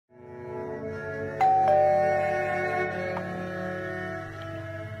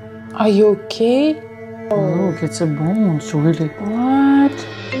Are you okay? Look, it's a bones, really. What?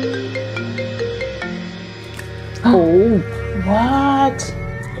 Oh, What?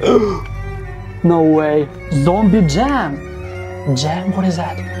 no way. Zombie jam. Jam? What is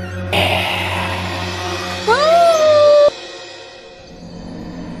that?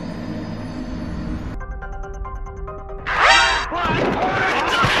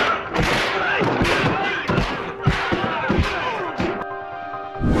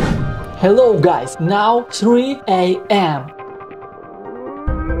 Hello guys, now 3 a.m.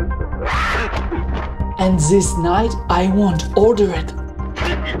 And this night I won't order it.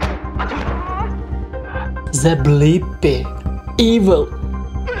 The bleepy, evil.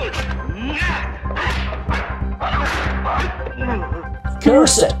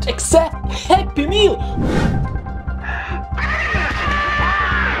 Cursed, except Happy Meal.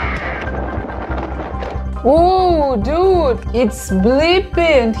 Oh, dude, it's Blippi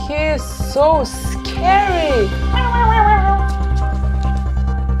and he is so scary.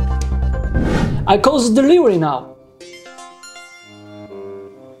 I call the delivery now.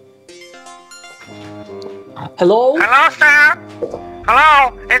 Hello? Hello, sir.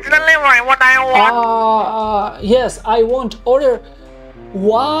 Hello, it's delivery. What do you want? Yes, I want order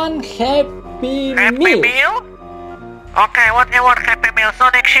one Happy Happy Meal. Meal? Okay, what do you want? Happy Meal,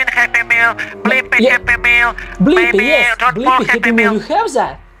 Sonic Shin Happy Meal, Blippi Yeah. Happy Meal, Bleepy, maybe yes, not more Bleepy Happy Meal. You have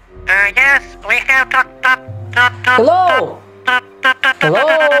that? Yes, we have. Hello? Hello?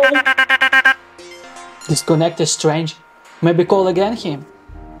 Disconnected, strange. Maybe call again him.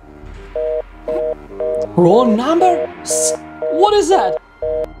 Wrong number? What is that?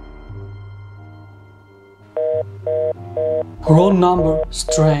 Wrong number,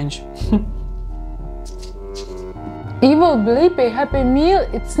 strange. Evil Blippi Happy Meal,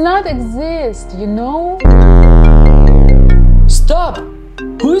 it's not exist, you know? Stop!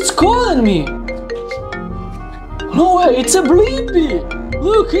 Who is calling me? No way, it's a Bleepy!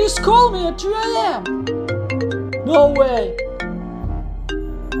 Look, he's calling me at 3 a.m. No way!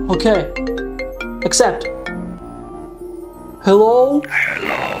 Okay, accept. Hello?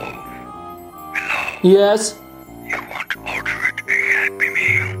 Hello. Yes, You want to order it a Happy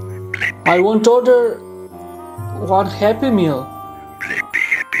Meal? Blippi, I want to order one Happy Meal. Blippi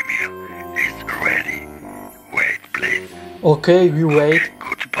Happy Meal is ready. Wait, please. Okay, we wait.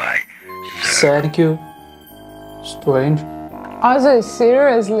 Goodbye, sir. Thank you. Strange. Are they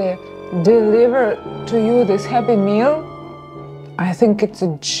seriously deliver to you this Happy Meal? I think it's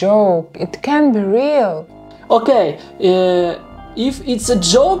a joke. It can't be real. Okay, if it's a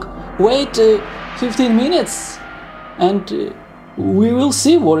joke, wait 15 minutes and we will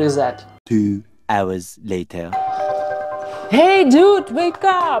see what is that. 2 hours later. Hey, dude, wake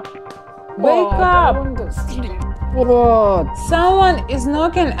up! Wake up! What? Someone is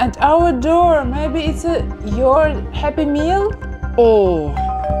knocking at our door. Maybe it's your Happy Meal? Oh,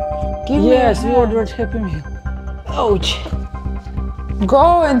 Give me yes, a we hand. ordered Happy Meal. Ouch.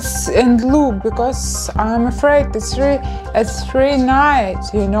 Go and look, because I'm afraid it's three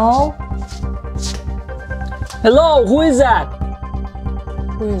nights, you know? Hello, who is that?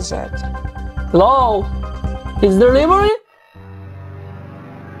 Who is that? Hello? Is delivery?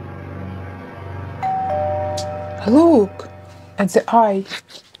 Look at the eye.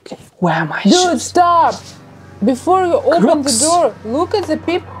 Okay, where am I? Dude, stop! Before you open Crooks. the door, look at the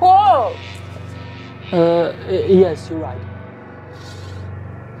peephole. Yes, you're right.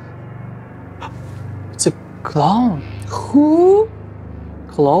 It's a clown. Who?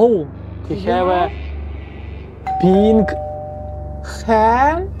 Clown. He have a pink.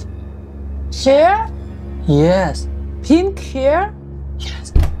 Hand? Hair? Yes. Pink hair?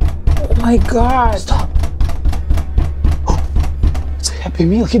 Yes. Oh my god. Stop. Oh, it's a Happy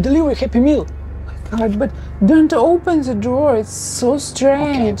Meal. He delivered Happy Meal. God, but don't open the door. It's so Okay,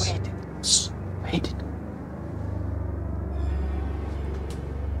 strange. wait. Shh, wait.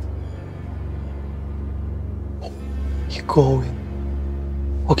 Oh, he going.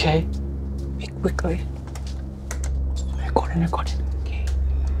 Okay. Wait, quickly. Recording. Okay.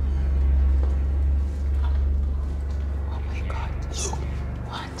 Oh my god. Look.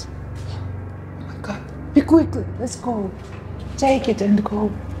 What? Oh my god. Be quickly. Let's go. Take it and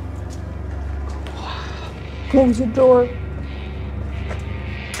go. Close the door.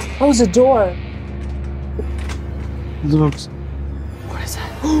 Close the door. Looks. What is that?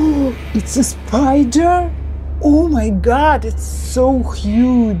 Oh, it's a spider. Oh my god, it's so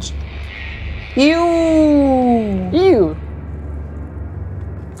huge. Ew. Ew.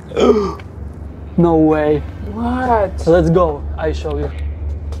 No way. What? Let's go. I show you.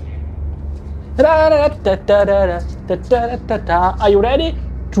 Are you ready?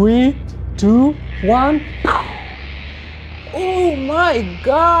 3, 2, 1. Oh my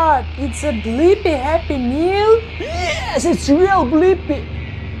god, it's a Blippi Happy Meal? Yes, it's real Blippi.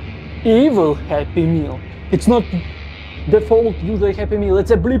 Evil Happy Meal. It's not default usually Happy Meal.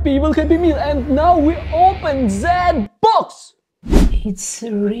 It's a Blippi Evil Happy Meal. And now we open that box. It's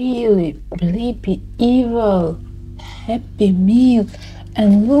really Blippi Evil Happy Meal.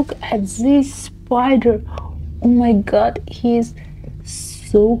 And look at this spider. Oh my god, he's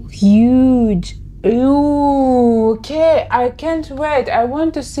so huge. Ooh, okay, I can't wait. I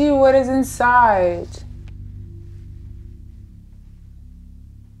want to see what is inside.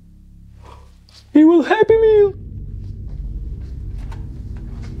 Evil Happy Meal.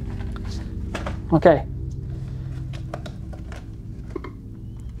 Okay.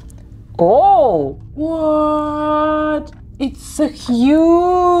 Oh! What? It's so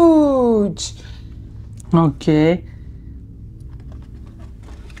huge. Okay.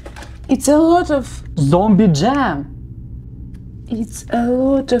 It's a lot of Zombie jam. It's a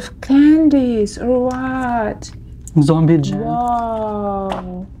lot of candies or what? Zombie jam.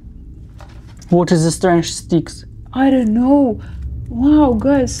 Wow. What is the strange sticks? I don't know. Wow,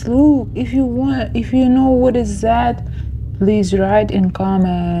 guys, look. If you know what is that, please write in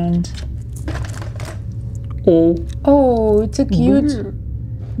comment. Oh. Oh, it's a cute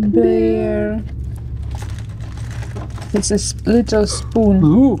bear. It's a little spoon.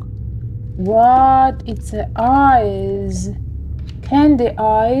 Look. What? It's a eyes. Candy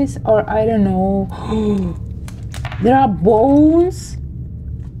eyes, or I don't know. There are bones.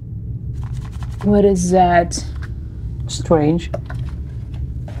 What is that? Strange.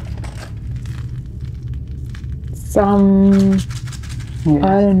 Some, Yeah.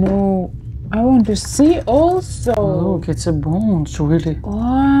 I don't know. I want to see also. Look, it's a bones, really.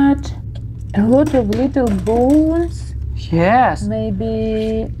 What? A lot of little bones? Yes.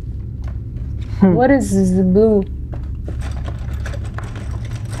 Maybe. What is this blue?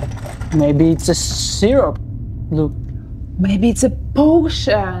 Maybe it's a syrup. Look. Maybe it's a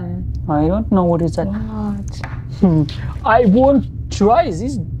potion. I don't know what is that. What? I want to try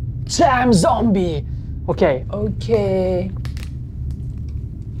this jam zombie. Okay. Okay.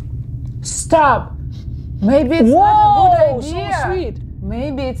 Stop. Maybe it's not a Whoa, good idea. so sweet.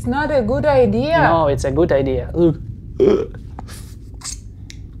 Maybe it's not a good idea. No, it's a good idea. Look.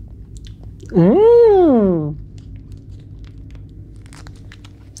 Mmm.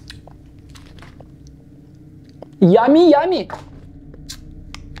 Yummy, yummy.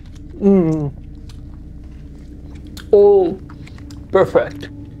 Mmm. Oh, perfect.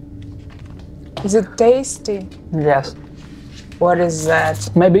 Is it tasty? Yes. What is that?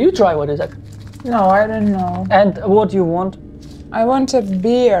 Maybe you try what is that. No, I don't know. And what you want? I want a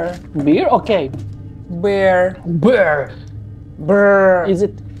beer. Beer? Okay. Beer. Beer. Brr. Is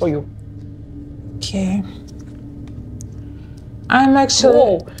it for you? Okay. I'm actually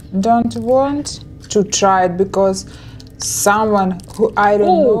Whoa. don't want to try it because someone who I don't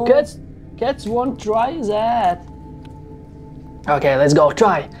Oh, know. cats won't try that. Okay, let's go.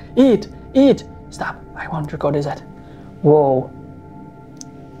 Try. Eat. Stop. I want to record that. Whoa.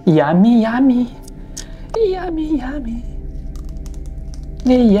 Yummy, yummy. Yummy, yummy.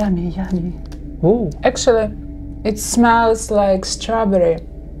 Yummy, yummy. Whoa. Actually, it smells like strawberry.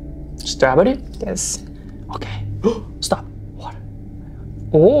 Strawberry? Yes. Okay. Stop. What?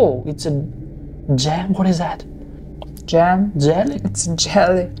 Oh, it's a jam. What is that? Jam? Jelly? It's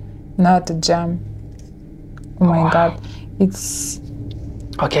jelly, not a jam. Oh my god. It's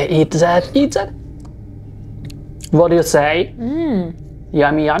Okay, eat that. What do you say?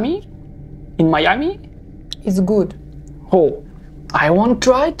 Yummy, yummy? In Miami? it's good. Oh, I want to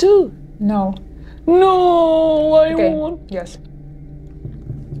try too. No. No, I Okay. want. Yes.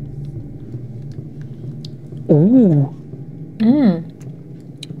 Ooh.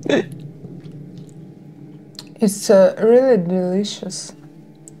 It's really delicious.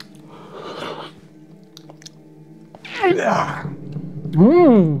 Yeah,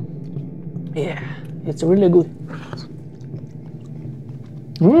 it's really good.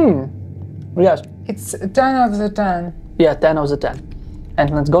 Yes. It's 10 of the 10. Yeah, 10 out of 10. And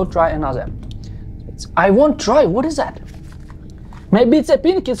let's go try another. I won't try. What is that? Maybe it's a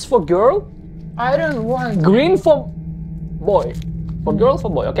pink. It's for girl. I don't want. Green for boy. For girl, for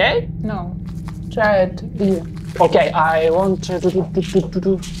boy. Okay. No. Try it. You. Okay. I want to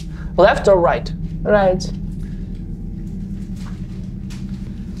do left or right. Right.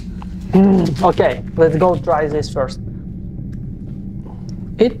 Okay. Let's go try this first.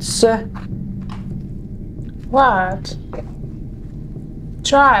 It's What?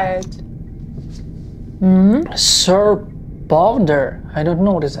 Try it. serpent. powder. I don't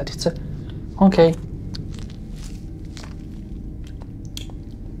know what is that. It's a... Okay.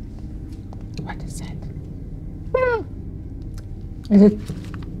 What is that? Is it?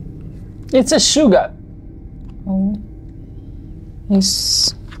 It's a sugar. Oh.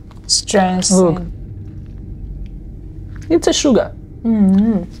 It's strange. Look. It's a sugar.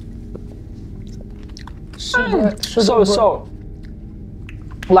 Sugar. So.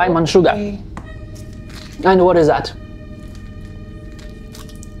 Lime and sugar. Okay. And what is that?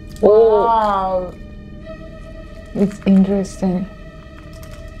 Oh, Wow. It's interesting.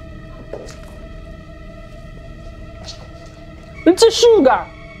 it's a sugar.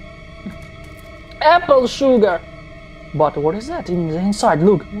 Apple sugar. But what is that in the inside?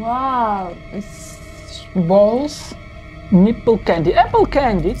 Look. Wow. It's balls. Nipple candy. Apple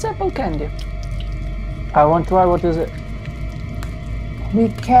candy. It's apple candy. I want to try. What is it? Be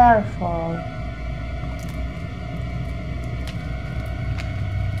careful.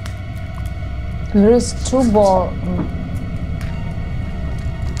 There is 2 balls.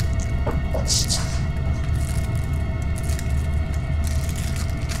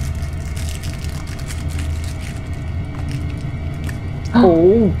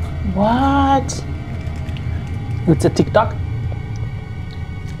 Oh, What? it's a Tic Tac.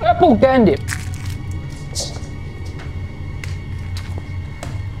 Apple candy.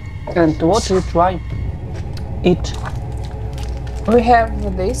 And what you try? It. We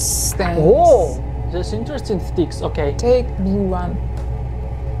have this thing. Oh, there's interesting sticks. Okay. Take blue one.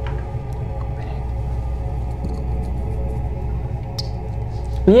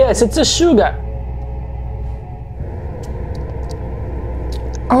 Yes, it's a sugar.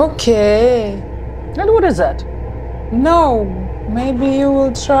 Okay. And what is that? No. Maybe you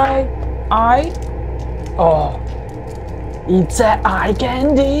will try eye. Oh, it's a eye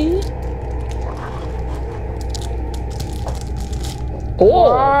candy.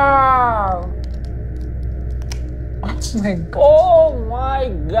 Oh, Wow. Oh my god. oh my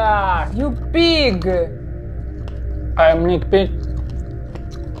God. You pig. I'm NIKPIG.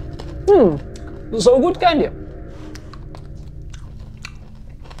 So good candy.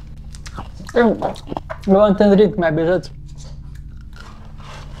 You want to drink maybe that?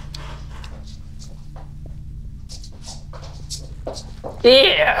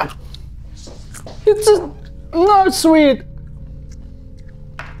 Yeah. It's not sweet.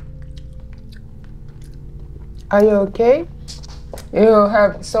 Are you okay? You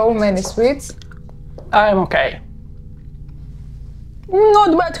have so many sweets. I'm okay.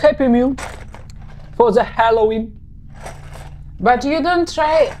 Not bad Happy Meal for the Halloween. But you don't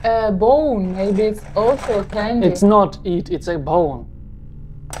try a bone. Maybe it's also candy. It's not it, it's a bone.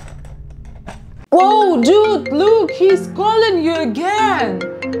 Whoa, dude, look, he's calling you again.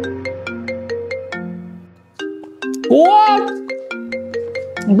 What?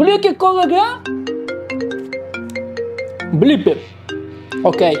 Blicky call again? Blippi.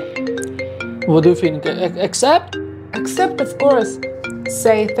 Okay. What do you think? Accept? Accept, of course.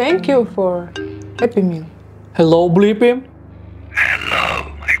 Say thank you for Happy Meal. Hello, Blippi. Hello,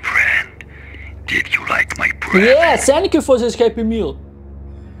 my friend. Did you like my present? Yes, thank you for this Happy Meal.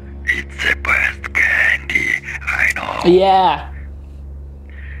 It's the best candy, I know. Yeah.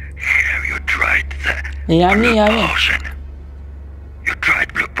 Have you tried the Yummy, blue yummy. potion? You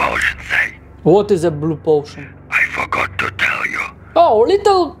tried blue potion, say? What is a blue potion? I forgot to tell you. Oh,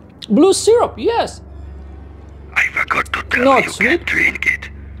 little blue syrup, yes. I forgot to tell Not you sweet. can't drink it.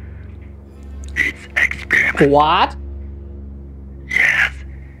 It's experiment. What? Yes.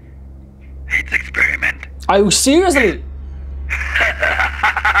 It's experiment. Are you seriously?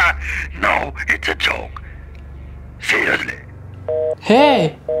 No, it's a joke. Seriously.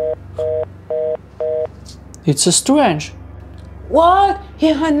 Hey. It's a strange. What?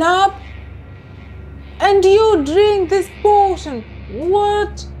 He hung up? And you drink this potion?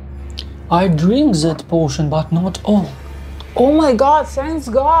 What? I drink that potion, but not all. Oh my god, thanks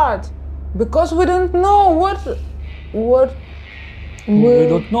God. Because we don't know what We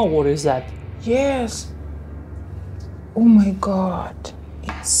don't know what is that. Yes. Oh my god.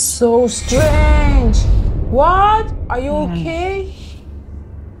 It's so strange. What? Are you okay?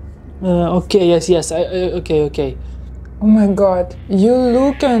 Okay, yes. Okay. Oh my god. You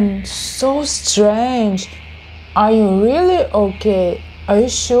looking so strange. Are you really okay? Are you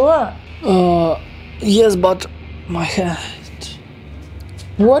sure? Yes, but my head.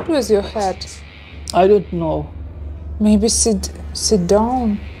 What with your head? I don't know. Maybe sit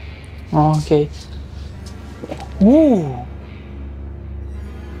down. Okay. Ooh.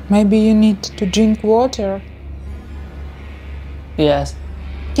 Maybe you need to drink water. Yes.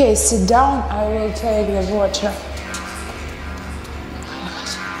 Okay, sit down. I will take the water.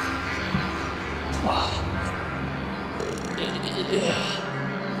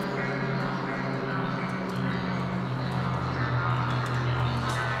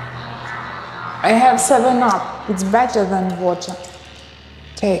 I have 7-Up. It's better than water.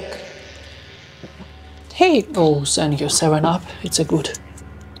 Take. Take. Oh, thank you, 7-Up. It's a good.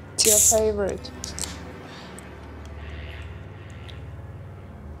 It's your favorite.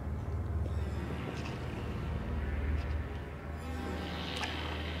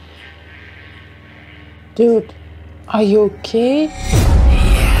 Dude, are you okay?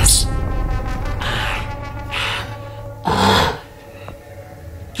 Yes.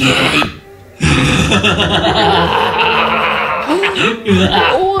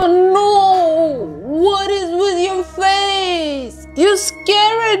 Oh no! What is with your face? You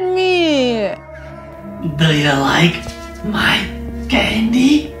scared me! Do you like my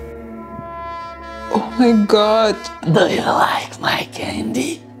candy? Oh my god! Do you like my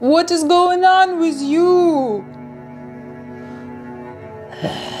candy? What is going on with you?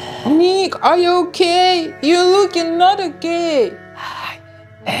 Nick, are you okay? You're looking not okay.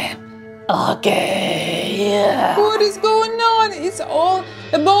 Okay. What is going on? It's all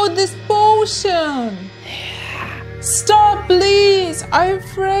about this potion. Stop, please. I'm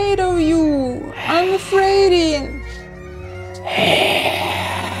afraid of you. I'm afraid.